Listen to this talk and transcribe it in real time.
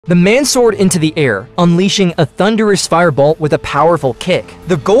The man soared into the air, unleashing a thunderous fireball with a powerful kick.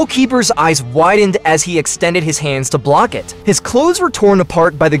 The goalkeeper's eyes widened as he extended his hands to block it. His clothes were torn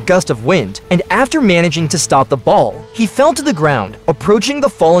apart by the gust of wind, and after managing to stop the ball, he fell to the ground. Approaching the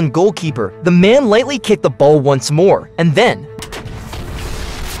fallen goalkeeper, the man lightly kicked the ball once more, and then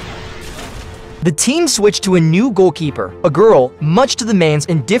the team switched to a new goalkeeper, a girl. Much to the man's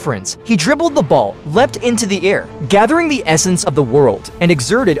indifference, he dribbled the ball, leapt into the air, gathering the essence of the world, and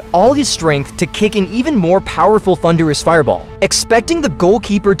exerted all his strength to kick an even more powerful thunderous fireball, expecting the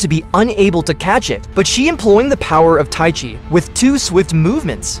goalkeeper to be unable to catch it. But she, employing the power of Tai Chi with 2 swift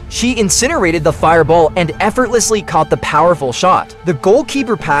movements, she incinerated the fireball and effortlessly caught the powerful shot. The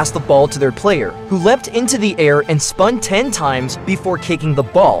goalkeeper passed the ball to their player, who leapt into the air and spun 10 times before kicking the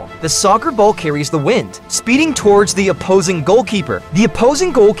ball. The soccer ball carries the wind, speeding towards the opposing goalkeeper. The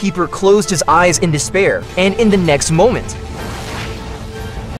opposing goalkeeper closed his eyes in despair, and in the next moment,